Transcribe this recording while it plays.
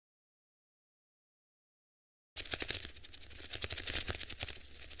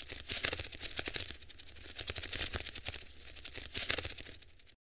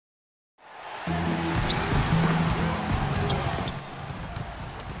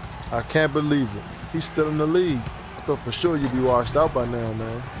I can't believe it. He's still in the league. I thought for sure you'd be washed out by now,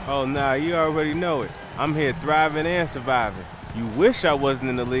 man. Oh, nah, you already know it. I'm here thriving and surviving. You wish I wasn't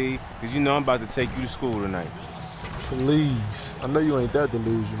in the league, because you know I'm about to take you to school tonight. Please. I know you ain't that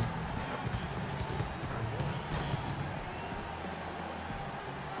delusional.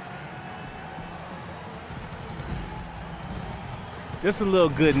 Just a little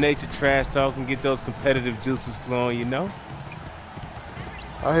good-natured trash talk and get those competitive juices flowing, you know?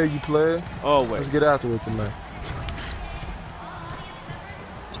 I hear you, player. Always. Let's get after it tonight.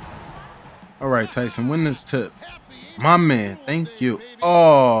 All right, Tyson, win this tip. My man, thank you.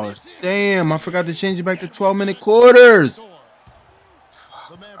 Oh, damn, I forgot to change it back to 12-minute quarters.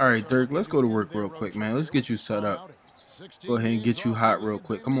 All right, Dirk, let's go to work real quick, man. Let's get you set up. Go ahead and get you hot real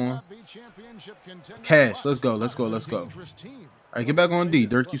quick. Come on. Cash, let's go, let's go, let's go. All right, get back on D.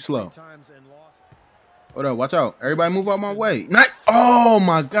 Dirk, you slow. Hold up, watch out. Everybody move out my way. Oh,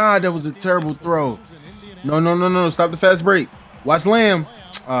 my God, that was a terrible throw. No, no, no, no, stop the fast break. Watch Lamb.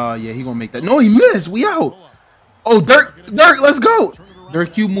 Yeah, he gonna make that. No, he missed. We out. Oh, Dirk, let's go.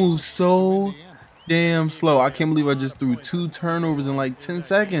 Dirk, you move so damn slow. I can't believe I just threw 2 turnovers in like 10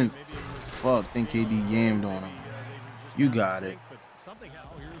 seconds. Fuck, think KD yammed on him. You got it.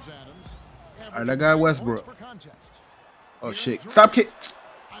 All right, I got Westbrook. Oh, shit. Stop kick.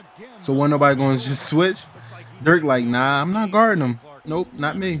 So when nobody going to just switch? Dirk like, nah, I'm not guarding him. Nope,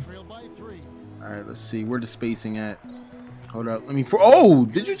 not me. All right, let's see. Where the spacing at? Hold up. Let me. Oh,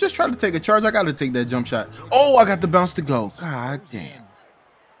 did you just try to take a charge? I got to take that jump shot. Oh, I got the bounce to go. God damn.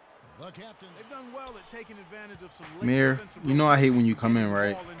 Mir, you know I hate when you come in,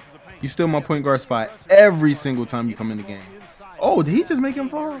 right? You steal my point guard spot every single time you come in the game. Oh, did he just make him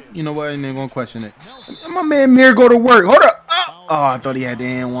fall? You know what? I ain't even going to question it. My man Mir go to work. Hold up. Oh, I thought he had the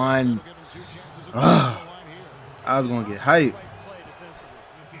end one. I was going to get hyped.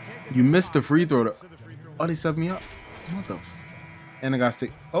 You missed the free throw. Oh, they subbed me up. What the and I got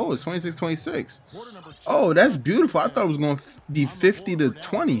 6. Oh, it's 26-26. Oh, that's beautiful. I thought it was going to be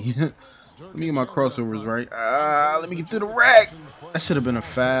 50-20. Let me get my crossovers right. Let me get to the rack. That should have been a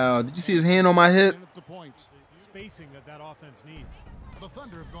foul. Did you see his hand on my hip?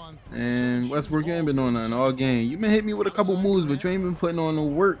 And Westbrook, you ain't been doing nothing all game. You been hitting me with a couple moves, but you ain't been putting on no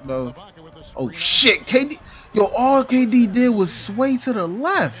work, though. Oh, shit. KD. Yo, all KD did was sway to the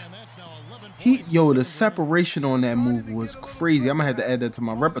left. Yo, the separation on that move was crazy. I'm going to have to add that to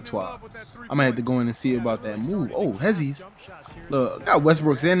my repertoire. I'm going to have to go in and see about that move. Oh, Hezzy's. Look, I got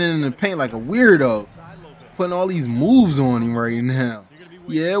Westbrook standing in the paint like a weirdo. Putting all these moves on him right now.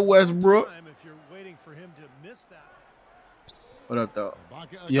 Yeah, Westbrook. What up, though?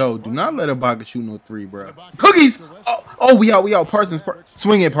 Yo, do not let Ibaka shoot no 3, bro. Cookies! Oh, we out. Parsons.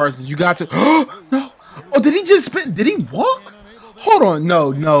 Swing it, Parsons. You got to. No. Oh, did he just spin? Did he walk? Hold on.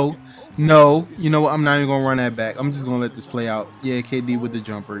 No. You know what? I'm not even going to run that back. I'm just going to let this play out. Yeah, KD with the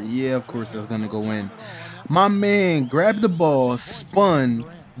jumper. Yeah, of course that's going to go in. My man grabbed the ball, spun,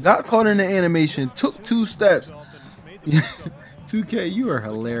 got caught in the animation, took 2 steps. 2K, you are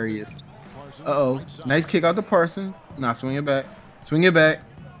hilarious. Uh-oh. Nice kick out to Parsons. Nah, swing it back. Swing it back.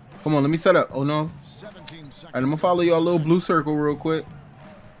 Come on, let me set up. Oh, no. All right, I'm going to follow y'all little blue circle real quick.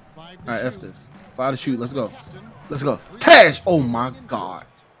 All right, F this. 5 to shoot. Let's go. Let's go. Cash! Oh, my God.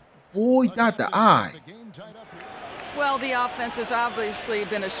 Boy, got the eye. Well, the offense has obviously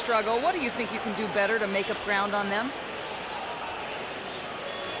been a struggle. What do you think you can do better to make up ground on them?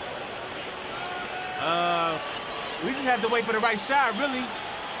 We just have to wait for the right shot, really.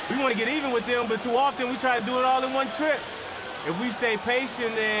 We want to get even with them, but too often we try to do it all in one trip. If we stay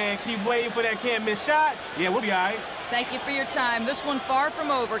patient and keep waiting for that can't-miss shot, yeah, we'll be all right. Thank you for your time. This one far from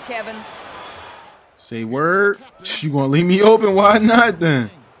over, Kevin. Say word. You gonna leave me open? Why not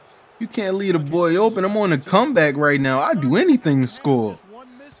then? You can't leave a boy open. I'm on a comeback right now. I'd do anything to score.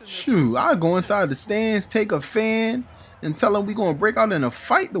 Shoot, I'll go inside the stands, take a fan, and tell them we gonna break out in a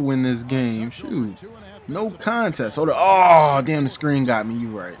fight to win this game. Shoot. No contest. Oh, damn, the screen got me. You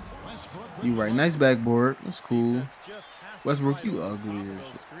right. You right. Nice backboard. That's cool. Westbrook, you ugly as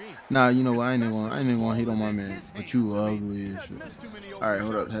shit. Nah, you know what? I ain't even gonna hate on my man. But you ugly as shit. Alright,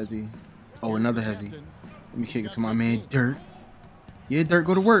 hold up, Hezzy. Oh, another Hezzy. Let me kick it to my man, Dirt. Yeah, Dirt,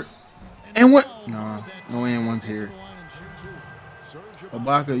 go to work. And what? Nah, no and one's here.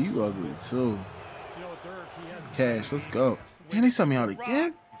 Ibaka, you ugly too. Cash, let's go. Man, they sent me out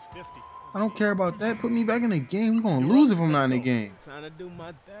again? I don't care about that. Put me back in the game. We're going to lose if I'm not in the game. Time to do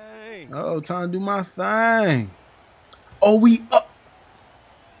my thing. Oh, time to do my thing. Oh, we up.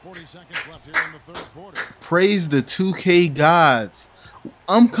 40 seconds left here in the third quarter. Praise the 2K gods.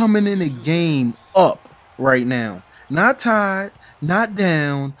 I'm coming in the game up right now. Not tied, not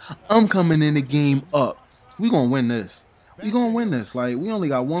down. I'm coming in the game up. We gonna win this. We gonna win this. Like, we only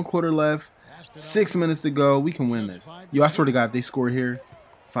got 1 quarter left. 6 minutes to go. We can win this. Yo, I swear to God, if they score here,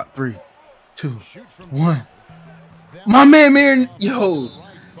 5, 3, 2, 1. My man, Mir, yo,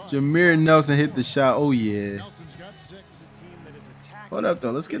 Jameer Nelson hit the shot. Oh yeah. Hold up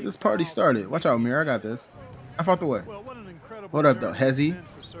though. Let's get this party started. Watch out, Mir. I got this. I fought the way. Hold up though, Hezzy.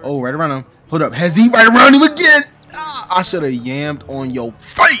 Oh, right around him. Hold up, Hezzy. Right around him again. Ah, I should have yammed on your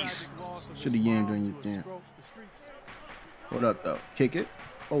face. Should have yammed on your damn. Hold up though. Kick it.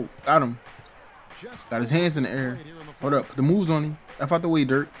 Oh, got him. Got his hands in the air. Hold up. Put the moves on him. I fought the way,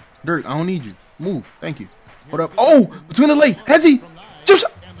 Dirk. Dirk, I don't need you. Move. Thank you. Hold up. Oh, between the leg. Hezzy.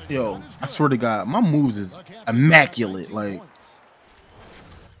 Yo, I swear to God, my moves is immaculate. Like,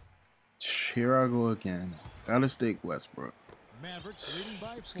 here I go again. Gotta stick Westbrook.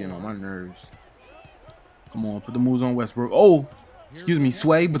 It's getting on my nerves. Come on, put the moves on Westbrook. Oh, excuse me,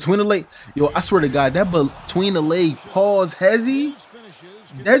 Sway. Between the leg. Yo, I swear to God, that between the leg pause Hezzy,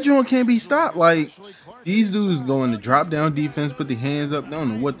 that joint can't be stopped. Like, these dudes going to drop down defense, put the hands up. They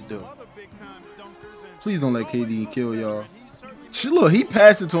don't know what to do. Please don't let KD kill y'all. Look, he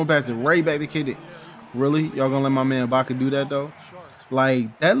passed it to him, passed it right back to KD. Really? Y'all gonna let my man Ibaka do that though?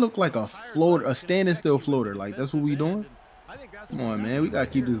 Like, that looked like a floater, a standing still floater. Like, that's what we doing? Come on, man. We gotta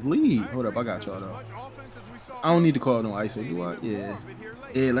keep this lead. Hold up, I got y'all though. I don't need to call no ISO, do I? Yeah.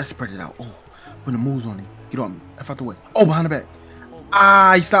 Yeah, let's spread it out. Oh, put the moves on it. Get on me. F out the way. Oh, behind the back.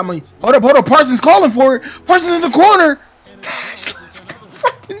 Ah, he stopped me. Hold up. Parsons calling for it. Parsons in the corner. Gosh, let's go.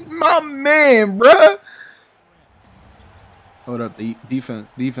 Fucking my man, bruh. Hold up, the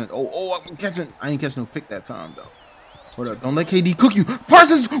defense. Oh, I'm catching. I ain't catching no pick that time though. Hold up, don't let KD cook you.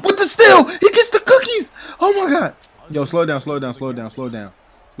 Parsons with the steal. He gets the cookies. Oh my God. Yo, slow down. Slow it down.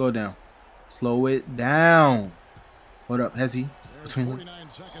 Hold up, Hezzy. Between them.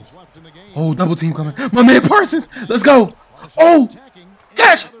 Oh, double team coming. My man Parsons. Let's go. Oh,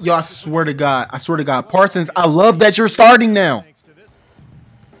 gosh. Yo, I swear to God. Parsons, I love that you're starting now.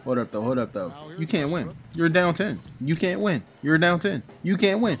 Hold up though. You can't win. You're down 10. You can't win. You're down 10. You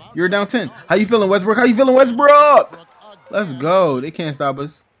can't win. You're down 10. How you feeling, Westbrook? Let's go. They can't stop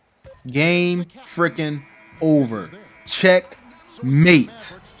us. Game freaking over.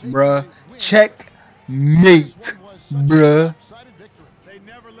 Checkmate, bruh.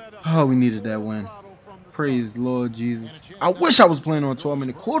 Oh, we needed that win. Praise Lord Jesus. I wish I was playing on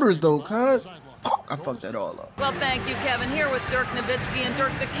 12-minute quarters though, cuz I fucked that all up. Well, thank you, Kevin. Here with Dirk Nowitzki. And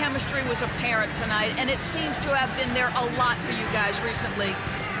Dirk, the chemistry was apparent tonight, and it seems to have been there a lot for you guys recently.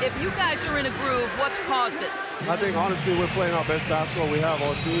 If you guys are in a groove, what's caused it? I think, honestly, we're playing our best basketball we have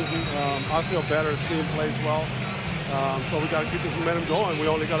all season. I feel better. The team plays well. So we got to keep this momentum going. We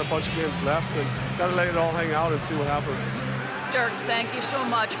only got a bunch of games left, and got to let it all hang out and see what happens. Dirk, thank you so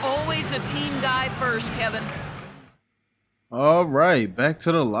much. Always a team guy first, Kevin. All right, back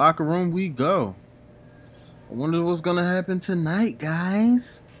to the locker room we go. I wonder what's gonna happen tonight,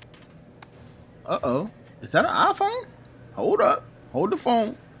 guys. Uh-oh. Is that an iPhone? Hold up. Hold the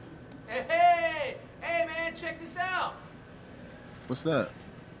phone. Hey, man, check this out. What's that?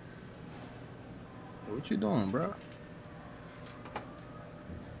 What you doing, bro?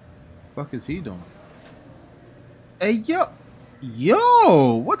 Fuck is he doing? Hey,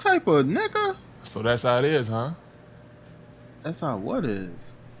 yo, what type of nigga? So that's how it is, huh? That's how what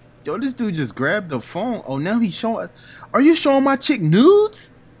is? Yo, this dude just grabbed the phone. Oh, now he's showing. Are you showing my chick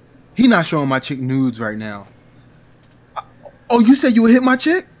nudes? He not showing my chick nudes right now. Oh, you said you would hit my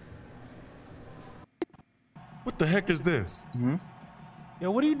chick? What the heck is this? Mm-hmm. Yo,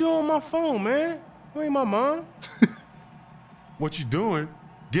 what are you doing on my phone, man? You ain't my mom. What you doing?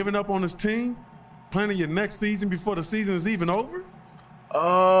 Giving up on this team? Planning your next season before the season is even over?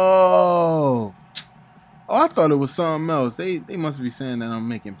 Oh, I thought it was something else. They must be saying that I'm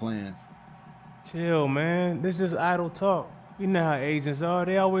making plans. Chill, man. This is idle talk. You know how agents are.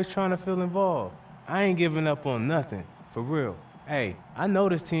 They always trying to feel involved. I ain't giving up on nothing. For real. Hey, I know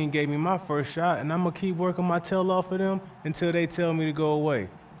this team gave me my first shot, and I'm going to keep working my tail off of them until they tell me to go away.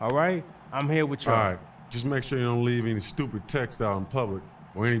 All right? I'm here with y'all. All right. Just make sure you don't leave any stupid texts out in public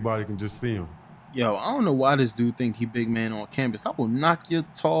where anybody can just see them. Yo, I don't know why this dude think he big man on campus. I will knock your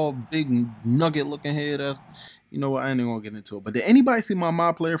tall, big, nugget-looking head up. You know what? I ain't even gonna get into it. But did anybody see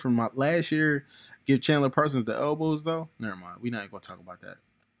my player from my last year give Chandler Parsons the elbows, though? Never mind. We're not even gonna talk about that.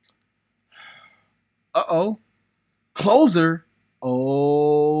 Uh-oh. Closer.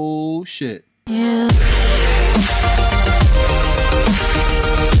 Oh, shit.